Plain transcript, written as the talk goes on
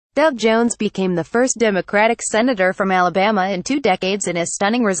Doug Jones became the first Democratic senator from Alabama in 2 decades in a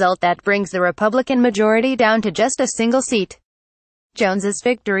stunning result that brings the Republican majority down to just a single seat. Jones's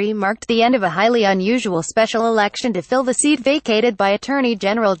victory marked the end of a highly unusual special election to fill the seat vacated by Attorney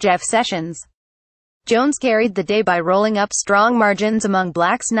General Jeff Sessions. Jones carried the day by rolling up strong margins among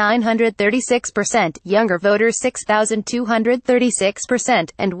blacks 936%, younger voters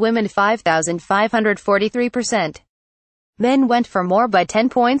 6,236%, and women 5,543%. Men went for more by 10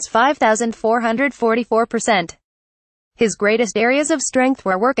 points 5,444%. His greatest areas of strength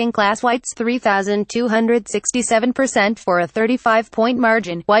were working-class whites 3,267% for a 35-point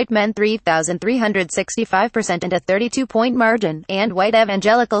margin, white men 3,365% and a 32-point margin, and white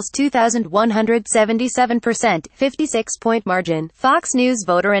evangelicals 2,177%, 56-point margin. Fox News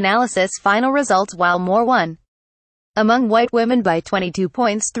voter analysis final results. While Moore won among white women by 22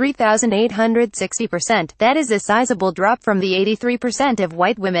 points 3,860%. That is a sizable drop from the 83% of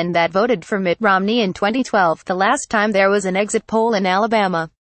white women that voted for Mitt Romney in 2012, the last time there was an exit poll in Alabama.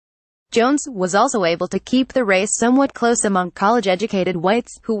 Jones was also able to keep the race somewhat close among college-educated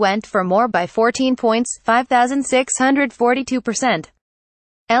whites, who went for more by 14 points, 5,642%.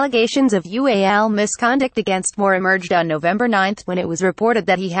 Allegations of UAL misconduct against Moore emerged on November 9 when it was reported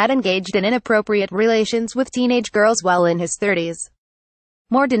that he had engaged in inappropriate relations with teenage girls while in his 30s.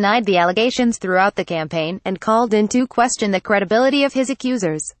 Moore denied the allegations throughout the campaign, and called into question the credibility of his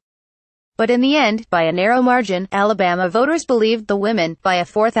accusers. But in the end, by a narrow margin, Alabama voters believed the women, by a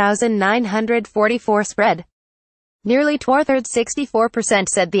 4,944 spread. Nearly two-thirds 64%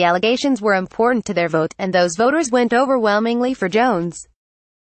 said the allegations were important to their vote, and those voters went overwhelmingly for Jones.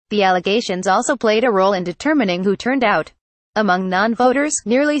 The allegations also played a role in determining who turned out. Among non-voters,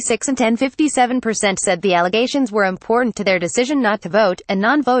 nearly 6 in 10 57% said the allegations were important to their decision not to vote, and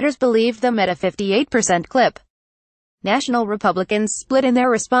non-voters believed them at a 58% clip. National Republicans split in their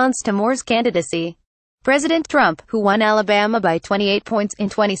response to Moore's candidacy. President Trump, who won Alabama by 28 points in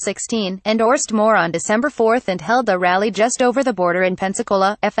 2016, endorsed Moore on December 4 and held a rally just over the border in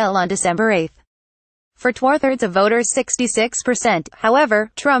Pensacola, FL on December 8. For two-thirds of voters 66%,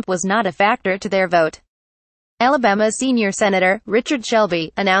 however, Trump was not a factor to their vote. Alabama senior Senator Richard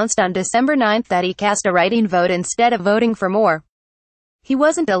Shelby announced on December 9 that he cast a write-in vote instead of voting for Moore. He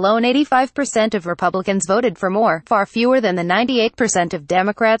wasn't alone. 85% of Republicans voted for Moore, far fewer than the 98% of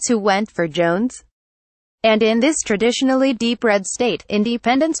Democrats who went for Jones. And in this traditionally deep red state,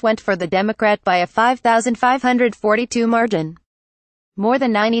 independents went for the Democrat by a 5,542 margin. More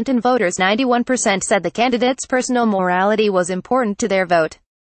than 9 voters, 91%, said the candidate's personal morality was important to their vote.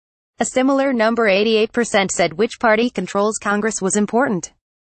 A similar number, 88%, said which party controls Congress was important.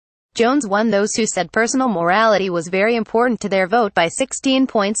 Jones won those who said personal morality was very important to their vote by 16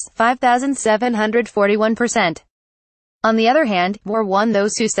 points, 5,741%. On the other hand, Moore won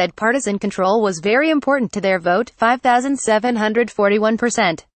those who said partisan control was very important to their vote,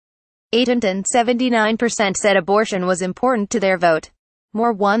 5,741%. 79% said abortion was important to their vote.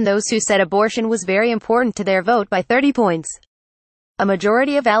 Moore won those who said abortion was very important to their vote by 30 points. A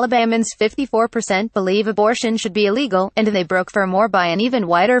majority of Alabamans, 54%, believe abortion should be illegal, and they broke for Moore by an even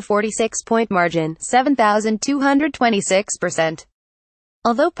wider 46-point margin, 7,226%.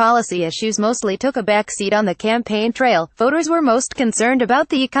 Although policy issues mostly took a back seat on the campaign trail, voters were most concerned about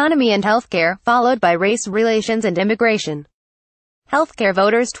the economy and healthcare, followed by race relations and immigration. Healthcare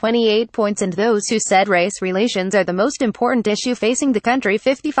voters 28 points, and those who said race relations are the most important issue facing the country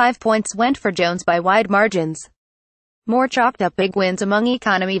 55 points went for Jones by wide margins. Moore chalked up big wins among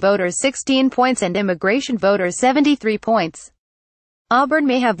economy voters 16 points and immigration voters 73 points. Auburn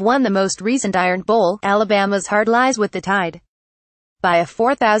may have won the most recent Iron Bowl. Alabama's heart lies with the Tide. By a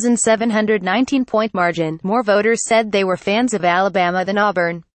 4,719-point margin, more voters said they were fans of Alabama than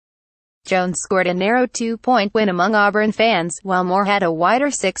Auburn. Jones scored a narrow 2-point win among Auburn fans, while Moore had a wider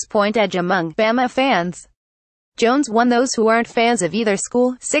 6-point edge among Bama fans. Jones won those who aren't fans of either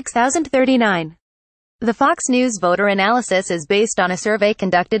school, 6,039. The Fox News voter analysis is based on a survey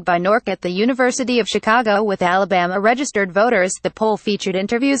conducted by NORC at the University of Chicago with Alabama registered voters. The poll featured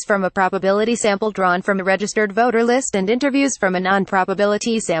interviews from a probability sample drawn from a registered voter list and interviews from a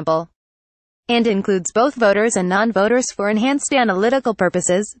non-probability sample, and includes both voters and non-voters for enhanced analytical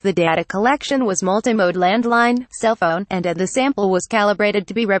purposes. The data collection was multimode, landline, cell phone, and the sample was calibrated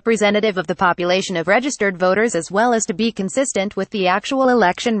to be representative of the population of registered voters as well as to be consistent with the actual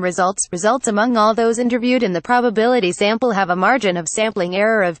election results. Results among all those interviewed in the probability sample have a margin of sampling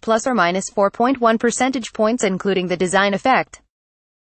error of plus or minus 4.1 percentage points, including the design effect.